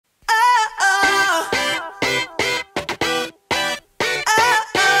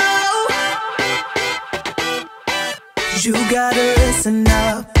You gotta listen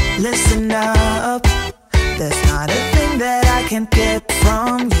up, listen up. There's not a thing that I can't get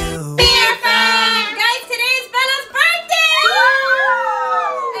from you. Beer fam! Guys, today is Bella's birthday!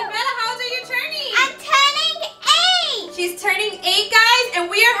 Woo! And Bella, how old are you turning? I'm turning 8! She's turning 8, guys, and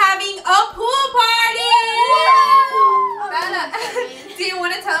we are having a pool party! Woo! Bella, do you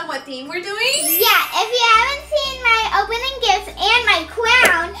want to tell them what theme we're doing? Yeah, if you haven't seen my opening gifts and my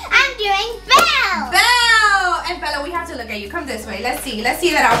crown, I'm doing Belle! Belle! And Bella, we have to look at you. Come this way. Let's see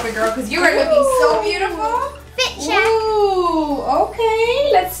that outfit, girl, because you are looking so beautiful. Fit check. Ooh, okay.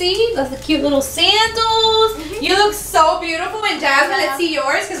 Let's see. Those are cute little sandals. You look so beautiful. And Jasmine, let's see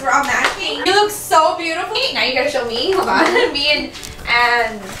yours because we're all matching. You look so beautiful. Now you gotta show me. Hold on. Me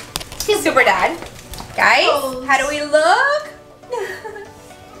and Super Dad. Guys, how do we look?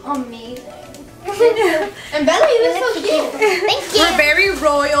 Amazing. And Bella, you look so cute. Thank you. We're very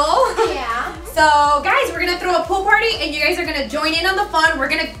royal. Yeah. So guys, we're gonna throw a pool party and you guys are gonna join in on the fun. We're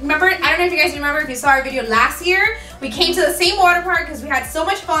gonna, remember, I don't know if you guys remember, if you saw our video last year, we came to the same water park because we had so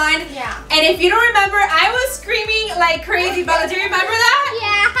much fun. Yeah. And if you don't remember, I was screaming like crazy. Bella, do you remember that?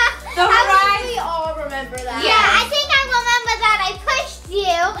 Yeah. The horizon. We all remember that. Yeah. Yeah, I think I remember that I pushed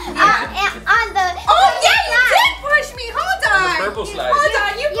you on the Oh yeah, you did push me. Hold on. The purple slide. Hold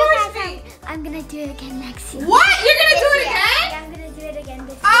on, you pushed me. I'm gonna do it again next year. What? You're gonna do it again? Yeah, I'm gonna do it again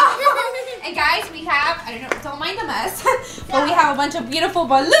this year. Oh. And guys, we have, I don't know, don't mind the mess, but we have a bunch of beautiful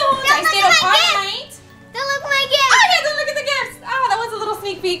balloons. I stayed up all night. Don't look at my gift. Oh yeah, don't look at the gifts. Oh, that was a little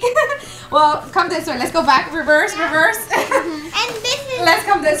sneak peek. Well, come this way. Let's go back. Reverse, reverse. And this is... Let's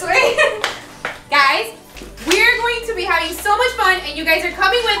come this way. Guys, we're going to be having so much fun and you guys are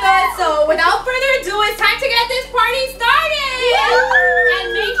coming with us. So without further ado, it's time to get this party started.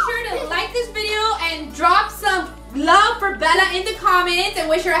 And make sure to like this video and drop some love for Bella in the comments and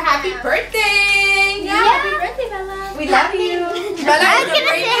wish her a happy birthday. Yeah, happy birthday, Bella. We love you.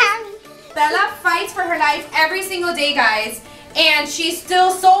 Bella fights for her life every single day, guys. And she's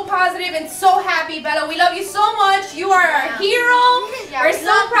still so positive and so happy. Bella, we love you so much. You are our hero. We're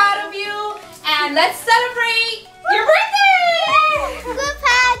so proud of you. And let's celebrate your birthday. Group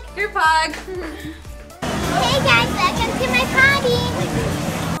hug. Group hug. Hey guys, welcome to my party.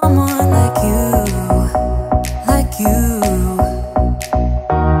 Someone like you.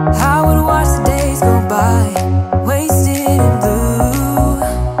 I would watch the days go by, wasted in blue.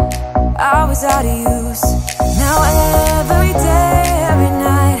 I was out of use. Now every day, every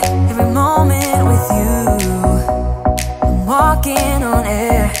night, every moment with you, I'm walking on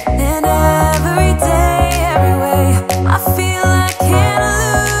air. And every day, every way, I feel I can't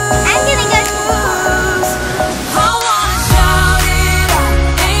lose. I'm gonna go to the pool. I wanna shout it out,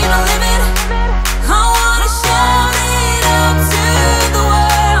 ain't no limit. I wanna shout it out to the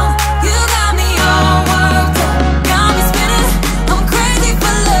world. You got me all worked up, got me spinning. I'm crazy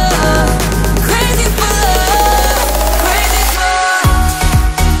for love, crazy for love, crazy for love.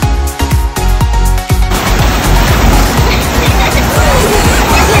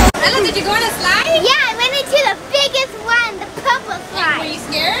 Bella, did you go on a slide? Yeah, I went into the biggest one, the purple Were slide. you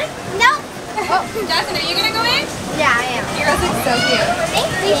scared? Nope. Oh, Jasmine, are you gonna go in? Yeah, I am. You girls look so cute.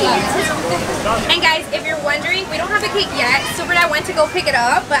 Thanks, And guys, if you're wondering, we don't have the cake yet. Super Dad went to go pick it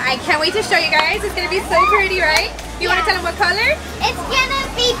up, but I can't wait to show you guys. It's gonna be so pretty, right? You want to tell them what color? It's gonna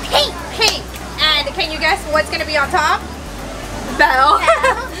be pink. Pink. And can you guess what's gonna be on top? Belle.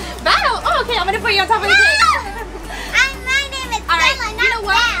 Belle. Oh, okay. I'm gonna put you on top of the cake. My name is All right. Bella, You know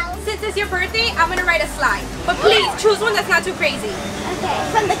not what? Belle. Since it's your birthday, I'm gonna write a slide. But please choose one that's not too crazy. Okay,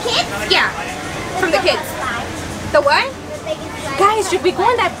 from the kids? Yeah. From the kids. The what? The biggest slide. Guys, should we go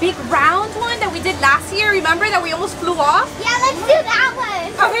on that big round one that we did last year? Remember that we almost flew off? Yeah, let's do that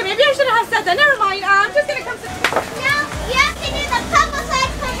one. Okay, maybe I shouldn't have said that. Never mind. I'm just gonna come. No, you have to do the purple slide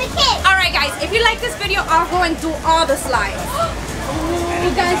for the kids. All right, guys. If you like this video, I'll go and do all the slides.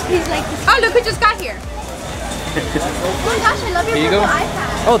 You guys, please like this. Oh, look who just got here. Oh my gosh, I love your Here you purple go.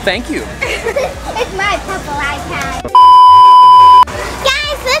 iPad. Oh, thank you. It's my purple iPad.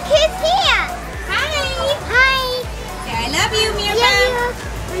 Guys, look who's here. Hi. Hi. I love you, Mia.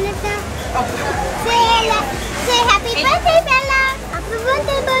 Melissa. Say happy birthday, Bella. Happy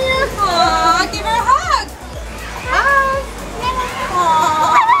birthday, Bella. Aw, give her a hug. Hi.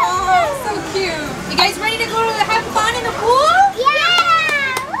 Aw, so cute. You guys ready to go to have fun in the pool? Yeah.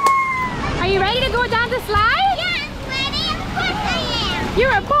 Are you ready to go down the slide? Yeah, I'm ready. Of course I am. You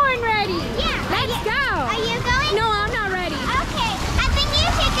were born ready. Yeah. Let's go. Are you going? No, I'm not ready. Okay. I think you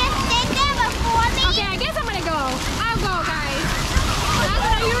should just sit there before me. Okay, I guess I'm gonna go. I'll go, guys.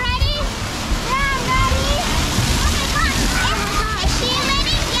 Are you ready? Yeah, I'm ready. Oh my gosh. Is she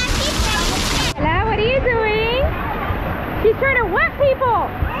ready? Yeah, she's ready. Hello, what are you doing? go.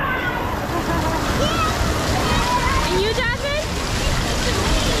 And you, Jasmine?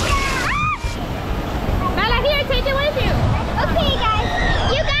 Bella, here, take it with you. Okay, guys.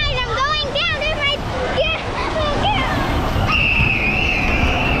 You guys, I'm going down. There's my...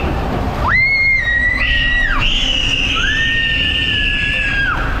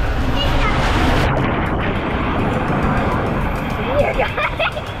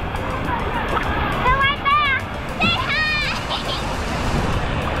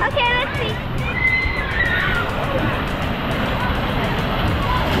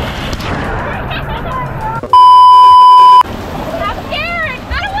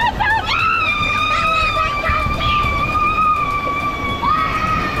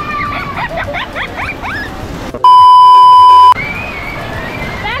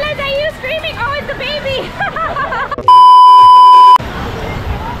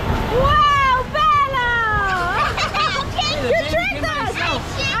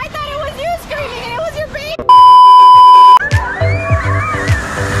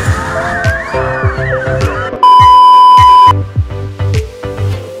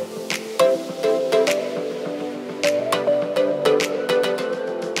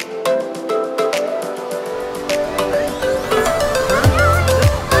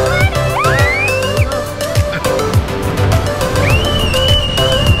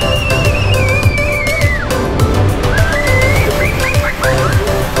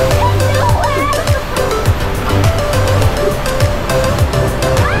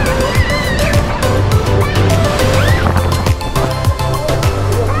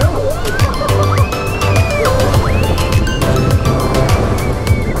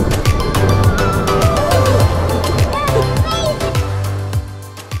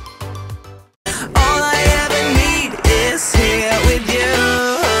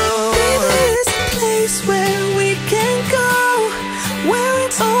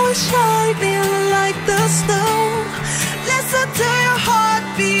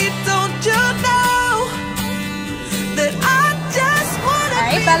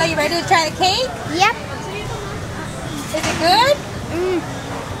 Bella, you ready to try the cake? Yep. Is it good?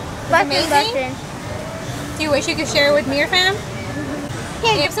 Amazing. Do you wish you could share it with Mirfam?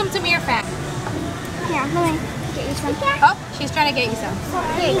 Here, Give some to Mirfam. here, let me get you some. Oh, she's trying to get you some.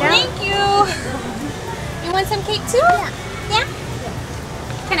 Here you go. Thank you. You want some cake too? Yeah.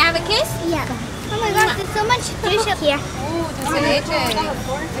 Can I have a kiss? Yeah. Oh my gosh, there's so much fish up here. Ooh, dulce de leche.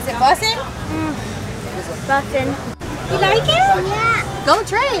 Is it bussin'? Bussin'. You like it? Yeah. Go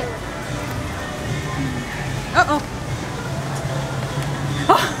try it. Uh-oh.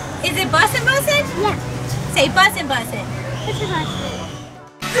 Oh, is it bussin' bussin'? Yeah. Say bussin' bussin'. It's a bussin'.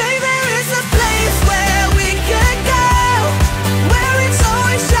 There is a place where we can go, where it's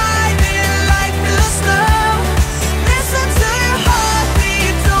always shining like the snow. Listen to your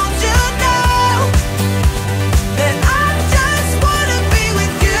heartbeat, don't you know that I just wanna be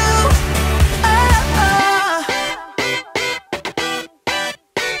with you.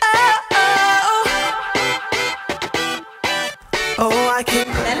 Oh, I can.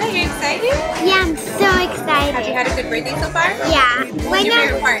 Bella, you excited? Yeah, I'm so excited. Have you had a good birthday so far? Yeah. What's your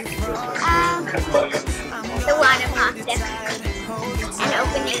favorite part? The Waterpark definitely. And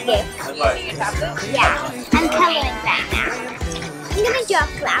opening gifts. Are you using your tablet? Yeah. I'm coloring that now. I'm gonna draw a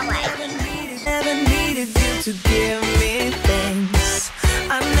flower, I think. Never needed you to give me things.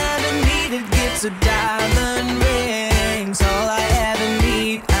 I never needed gifts or diamond rings. All I ever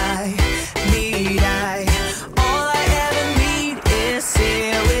need, all I ever need is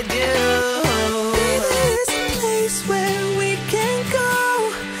here with you. There is a place where we can go,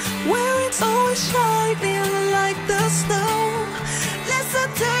 where it's always shining like the snow. Listen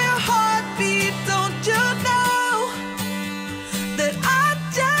to your heartbeat, don't you know that I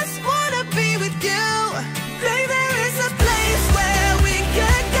just wanna be with you. Baby, there is a place where we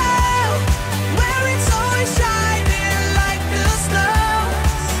can go, where it's always shining like the snow.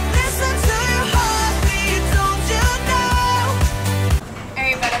 Listen to your heartbeat, don't you know?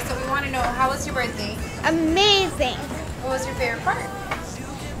 Alright, Bella, so we want to know, how was your birthday? Amazing. What was your favorite part?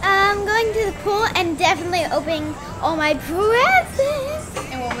 Going to the pool and definitely opening all my presents.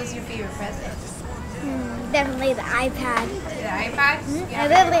 And what was your favorite present? Definitely the iPad. The iPad? I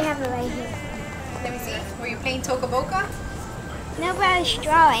literally have it right here. Let me see. Were you playing Toca Boca? No, but I was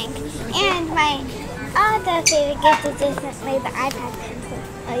drawing. And my other favorite gift is definitely the iPad pencil.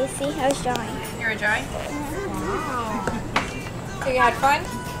 Oh, you see? I was drawing. You were drawing? Wow. So you had fun?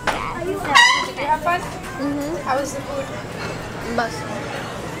 Yeah. Did you have fun? How was the food? Bus.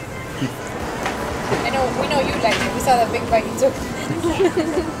 I know, we know you liked it. We saw that big bite you took.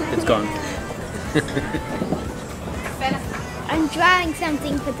 It's gone. Bella, I'm I'm drawing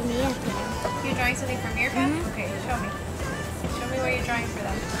something for the mirror fan. You're drawing something for Mirror Fan? Okay, show me. Show me what you're drawing for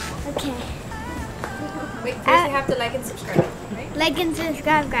them. Okay. Wait, first you have to like and subscribe, right? Like and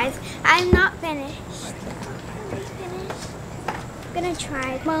subscribe, guys. I'm not finished. I'm gonna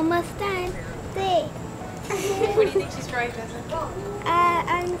try. I'm almost done. See. What do you think she's drawing, Tessa?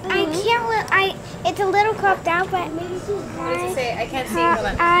 I can't. It's a little cropped out, but What does it say? I can't see. Hold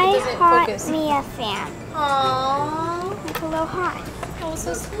on. It I doesn't hot focus. me a fan. Aww. It's a little hot. Oh,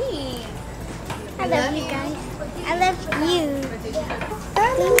 so sweet. I love you guys. I love you.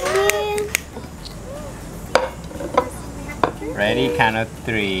 Thank you. Ready? Count of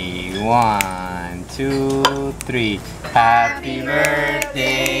 3. 1, 2, 3. Happy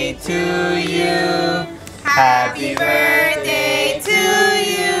birthday to you. Happy birthday to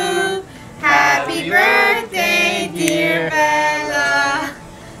you. Happy birthday, dear Bella.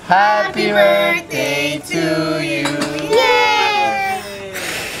 Happy birthday to you. Yay!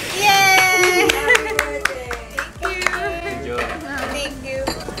 Yay! Thank you. Thank you.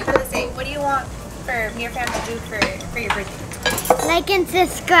 Let's say, what do you want for Mirror Fan to do for your birthday? Like and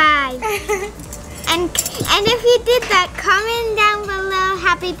subscribe. and if you did that, comment down below.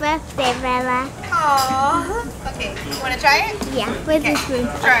 Happy birthday, Bella. Aww. Okay, you want to try it? Yeah, with Okay, the spoon.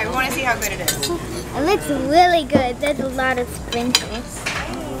 try it. We want to see how good it is. It looks really good. There's a lot of sprinkles.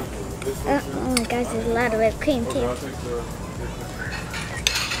 Oh my gosh, there's a lot of whipped cream too. Is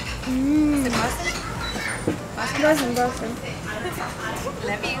it awesome? Blossom.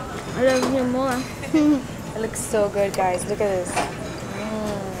 Love you. I love you more. It looks so good, guys. Look at this.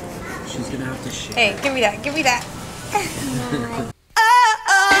 She's gonna have to shake. Hey, give me that. Give me that.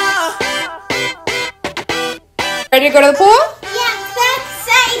 Ready to go to the pool? Yeah, I'm so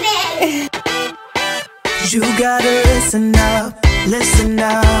excited. You gotta listen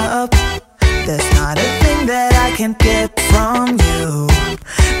up. There's not a thing that I can't get from you.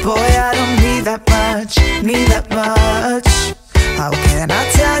 Boy, I don't need that much. How can I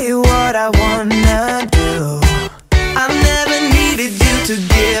tell you what I wanna do? I never needed you to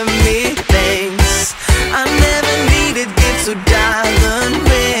give me things. I never needed gifts or diamond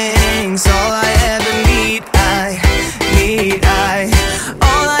rings. All I ever need,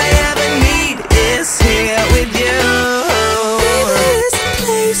 all I ever need is here with you. There's a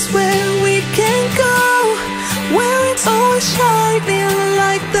place where we can go, where it's always shining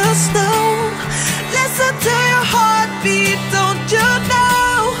like the snow. Listen to your heartbeat, don't you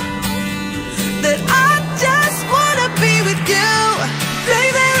know that I just wanna be with you?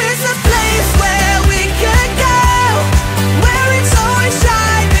 Baby, there is a place where we can go, where it's always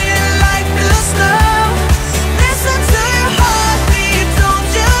shining like the snow. Listen to your heartbeat, don't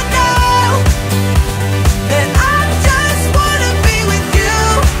you know that I just wanna be with you?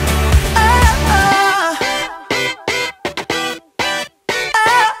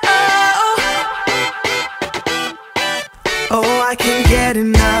 Oh, I can't get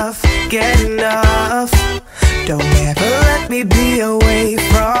enough. Don't ever let me be away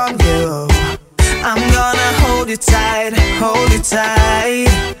from you. I'm gonna hold you tight,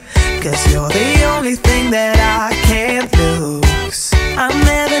 'cause you're the only thing that I can't lose. I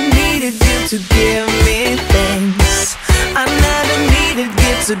never needed you to give me things. I never needed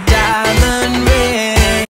gifts or diamonds.